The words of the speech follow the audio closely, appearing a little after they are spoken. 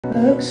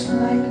Looks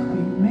like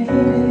we made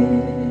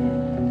it.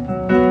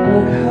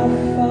 Look how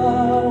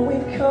far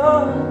we've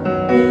come,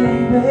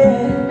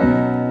 baby.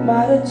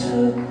 Might have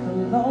took the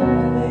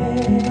long way.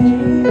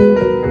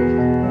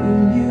 We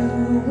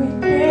knew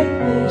we'd get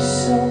there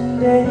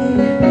someday.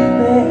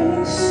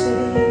 They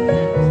say,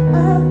 I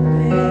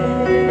bet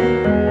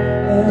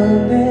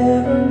they'll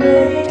never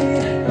make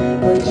it,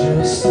 but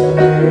just look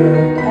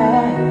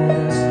at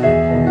us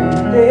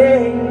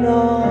holding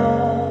on.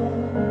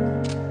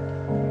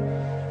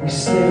 We're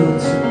still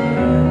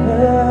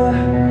together,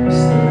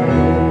 still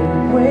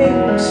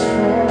going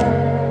strong.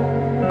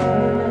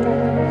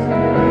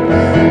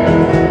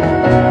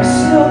 I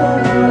still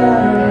know what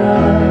I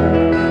run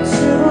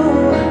to,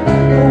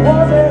 the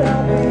one that I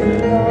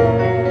belong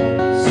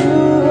to.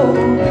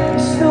 I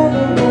still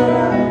know what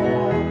I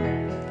want.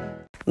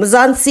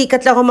 Mzansi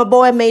Katlego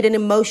Maboe made an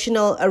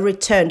emotional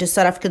return to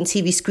South African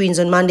TV screens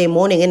on Monday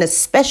morning in a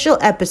special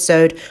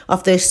episode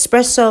of the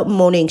Espresso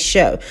Morning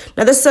Show.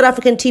 Now, this South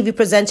African TV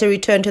presenter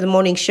returned to the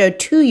morning show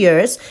 2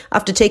 years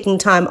after taking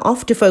time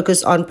off to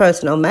focus on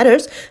personal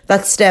matters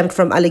that stemmed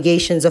from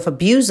allegations of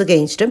abuse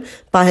against him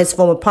by his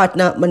former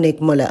partner,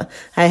 Monique Muller.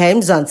 Hi,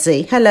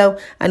 Mzansi. Hello,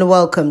 and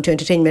welcome to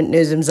Entertainment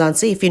News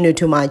Mzansi. If you're new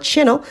to my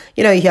channel,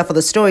 you know you're here for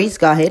the stories.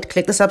 Go ahead,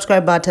 click the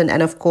subscribe button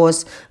and, of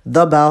course,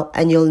 the bell,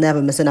 and you'll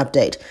never miss an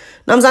update.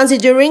 Now, Mzansi,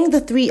 during the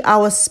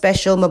 3-hour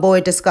special,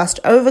 Maboe discussed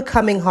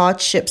overcoming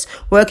hardships,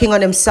 working on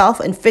himself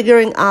and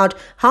figuring out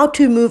how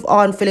to move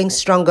on, feeling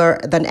stronger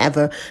than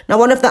ever. Now,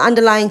 one of the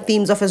underlying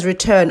themes of his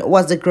return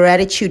was the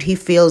gratitude he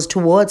feels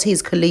towards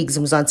his colleagues,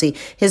 Mzansi,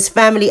 his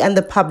family and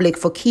the public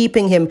for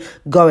keeping him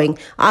going.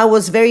 I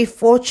was very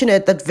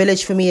fortunate that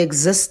Village for me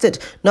existed,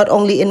 not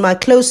only in my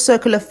close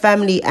circle of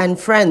family and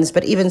friends,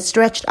 but even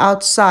stretched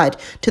outside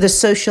to the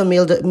social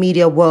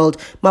media world,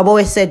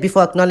 Maboe said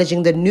before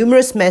acknowledging the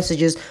numerous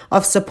messages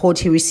of support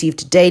he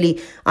received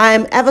daily. I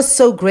am ever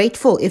so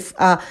grateful. If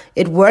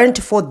it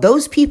weren't for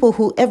those people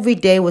who every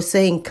day were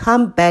saying,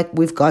 come back,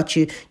 we've got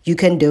you, you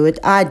can do it,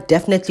 I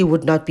definitely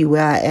would not be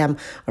where I am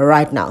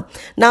right now.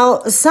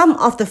 Now, some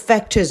of the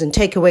factors and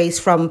takeaways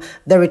from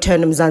the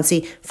return of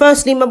Mzansi.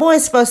 Firstly,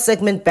 Maboe's first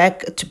segment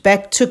back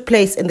took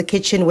place in the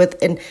kitchen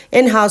with an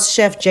in-house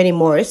chef, Jenny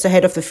Morris,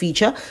 ahead of the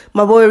feature.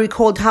 Maboe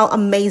recalled how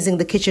amazing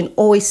the kitchen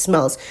always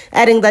smells,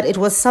 adding that it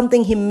was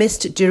something he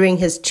missed during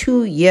his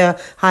 2-year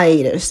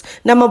hiatus.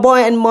 Now,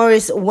 Maboe and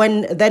Morris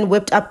then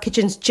whipped up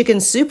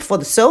chicken soup for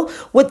the soul,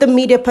 with the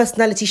media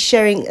personality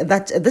sharing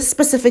that this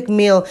specific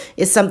meal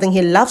is something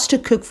he loves to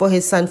cook for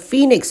his son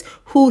Phoenix,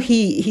 who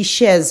he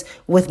shares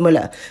with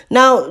Muller.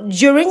 Now,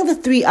 during the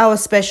 3-hour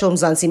special,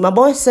 Mzansi,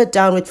 Maboe sat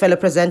down with fellow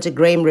presenter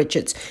Graham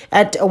Richards.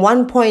 At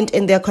one point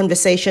in their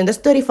conversation, this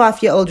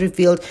 35-year-old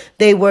revealed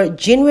they were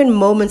genuine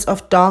moments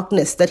of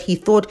darkness that he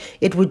thought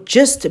it would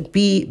just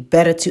be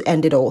better to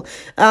end it all.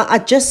 I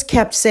just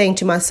kept saying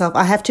to myself,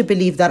 I have to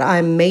believe that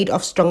I'm made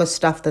of stronger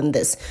stuff than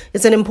this.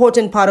 It's an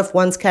important part of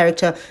one's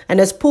character and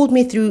has pulled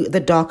me through the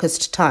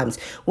darkest times.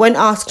 When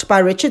asked by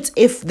Richards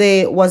if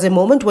there was a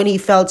moment when he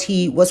felt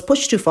he was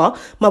pushed too far,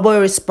 Maboe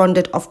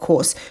responded, of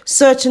course,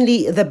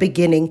 certainly the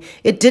beginning.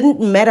 It didn't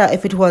matter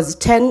if it was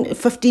 10,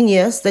 15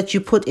 years that you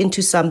put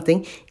into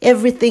something,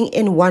 everything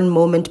in one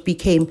moment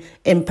became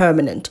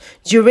impermanent.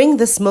 During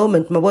this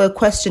moment, Maboe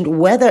questioned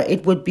whether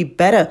it would be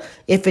better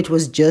if it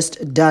was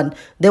just done.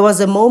 There was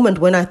a moment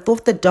when I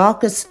thought the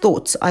darkest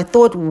thoughts. I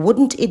thought,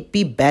 wouldn't it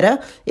be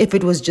better if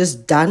it was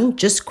just done,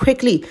 just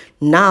quickly,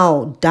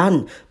 now,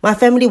 done? My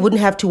family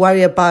wouldn't have to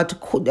worry about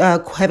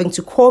having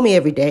to call me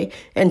every day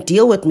and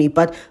deal with me,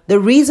 but the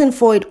reason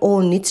for it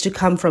all needs to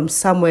come from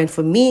somewhere, and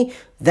for me,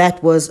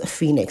 that was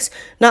Phoenix.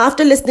 Now,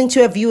 after listening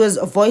to a viewer's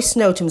voice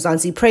note,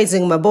 Mzansi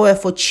praising Maboe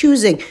for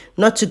choosing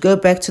not to go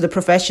back to the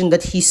profession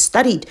that he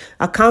studied,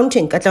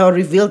 accounting, Katlego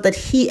revealed that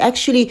he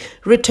actually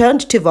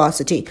returned to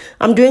varsity.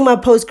 I'm doing my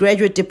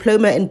postgraduate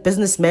diploma in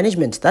business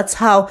management. That's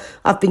how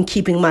I've been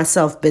keeping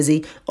myself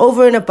busy.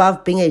 Over and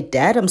above being a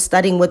dad, I'm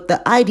studying with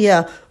the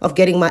idea of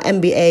getting my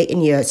MBA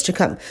in years to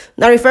come.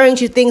 Now, referring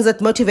to things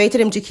that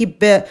motivated him to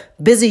keep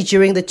busy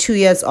during the 2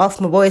 years off,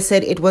 Maboe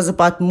said it was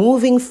about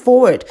moving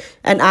forward,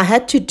 and I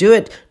had to do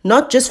it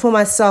not just for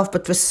myself,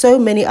 but for so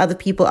many other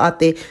people out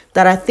there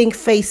that I think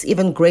face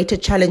even greater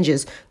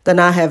challenges than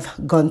I have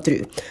gone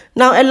through.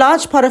 Now, a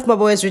large part of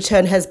Maboe's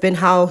return has been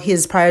how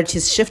his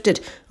priorities shifted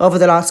over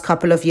the last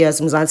couple of years,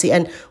 Mzansi.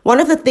 And one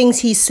of the things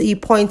he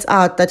points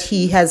out that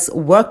he has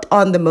worked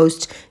on the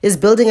most is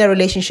building a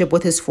relationship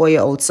with his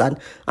 4-year-old son.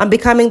 I'm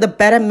becoming the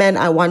better man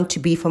I want to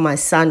be for my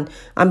son.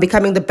 I'm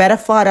becoming the better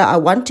father I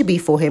want to be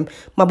for him,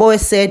 Maboe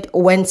said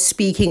when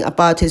speaking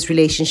about his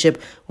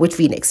relationship with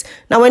Phoenix.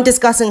 Now, when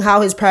discussing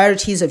how his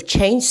priorities have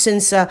changed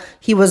since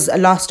he was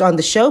last on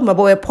the show,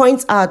 Maboe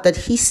points out that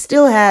he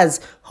still has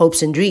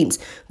hopes and dreams.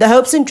 The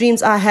hopes and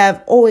dreams I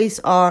have always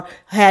are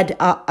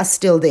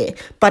still there,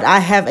 but I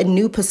have a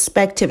new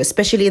perspective,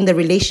 especially in the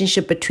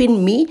relationship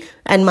between me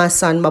and my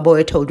son,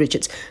 Maboe told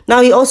Richards.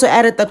 Now, he also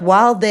added that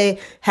while there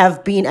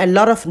have been a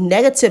lot of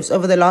negatives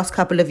over the last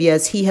couple of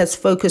years, he has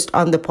focused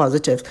on the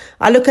positives.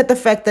 I look at the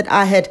fact that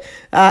I had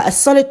a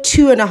solid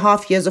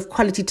 2.5 years of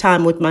quality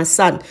time with my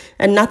son,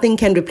 and nothing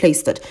can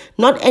replace that.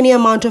 Not any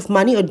amount of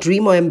money or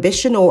dream or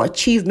ambition or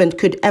achievement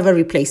could ever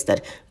replace that.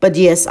 But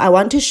yes, I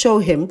want to show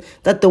him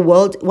that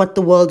what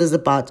the world is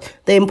about,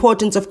 the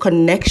importance of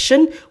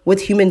connection with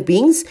human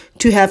beings,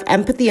 to have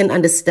empathy and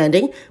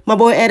understanding.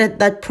 Maboe added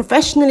that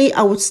professionally,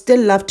 I would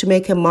still love to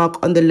make a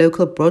mark on the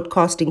local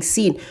broadcasting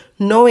scene,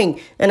 knowing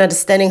and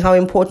understanding how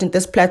important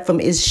this platform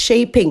is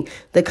shaping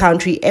the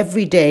country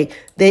every day.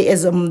 There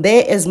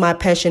is my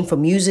passion for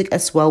music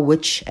as well,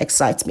 which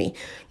excites me.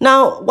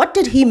 Now, what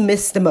did he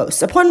miss the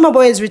most? Upon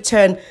Maboe's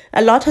return,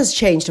 a lot has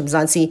changed,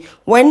 Mzansi.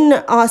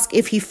 When asked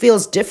if he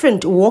feels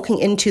different walking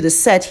into the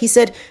set, he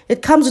said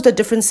it comes with a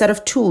different set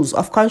of tools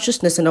of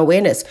consciousness and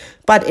awareness,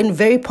 but in a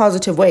very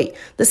positive way.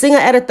 The singer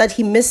added that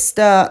he missed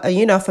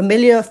the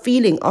familiar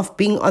feeling of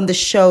being on the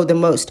show the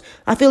most.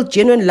 I feel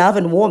genuine love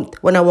and warmth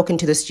when I walk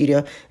into the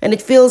studio, and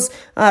it feels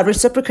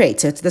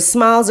reciprocated. The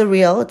smiles are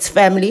real, it's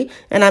family,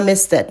 and I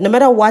miss that. No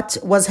matter what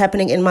was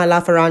happening in my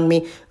life around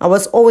me, I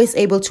was always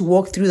able to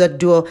walk through that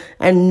door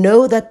and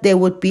know that there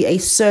would be a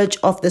surge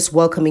of this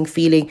welcoming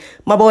feeling.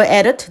 Maboe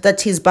added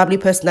that his bubbly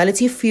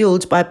personality,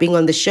 fueled by being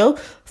on the show,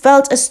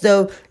 felt as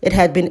though it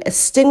had been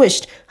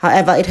extinguished.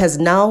 However, it has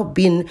now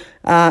been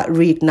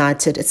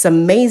reignited. It's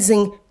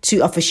amazing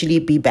to officially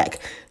be back.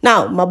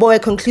 Now, Maboe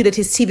concluded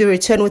his TV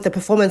return with the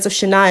performance of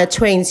Shania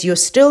Twain's "You're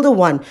Still the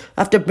One."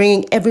 After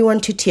bringing everyone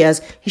to tears,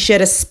 he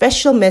shared a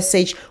special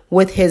message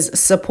with his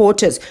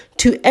supporters.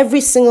 To every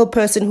single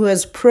person who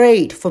has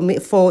prayed for me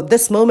for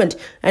this moment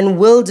and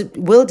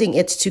wielding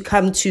it to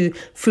come to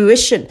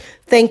fruition,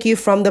 thank you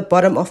from the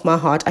bottom of my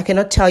heart. I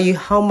cannot tell you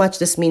how much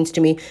this means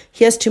to me.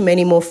 Here's to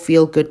many more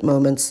feel-good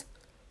moments.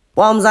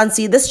 Well,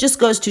 Mzansi, this just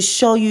goes to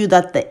show you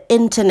that the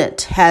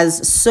internet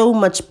has so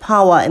much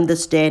power in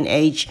this day and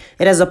age.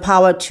 It has a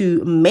power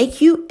to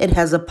make you, it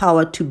has a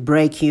power to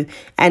break you.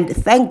 And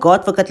thank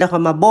God for Katlego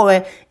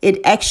Maboe, it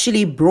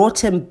actually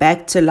brought him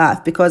back to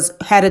life, because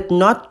had it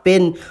not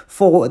been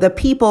for the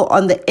people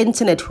on the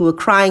internet who were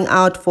crying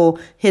out for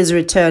his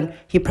return,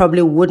 he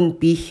probably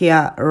wouldn't be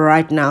here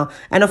right now.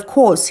 And of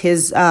course,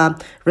 his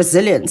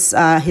resilience,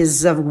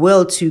 his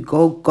will to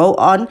go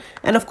on,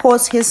 and of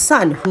course, his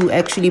son, who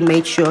actually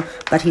made sure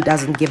that he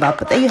doesn't give up.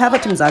 But there you have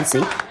it,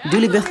 Mzansi. Do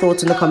leave your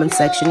thoughts in the comment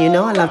section.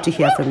 I love to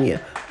hear from you.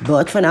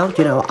 But for now,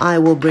 I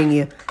will bring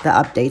you the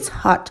updates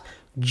hot,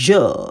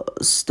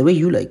 just the way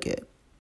you like it.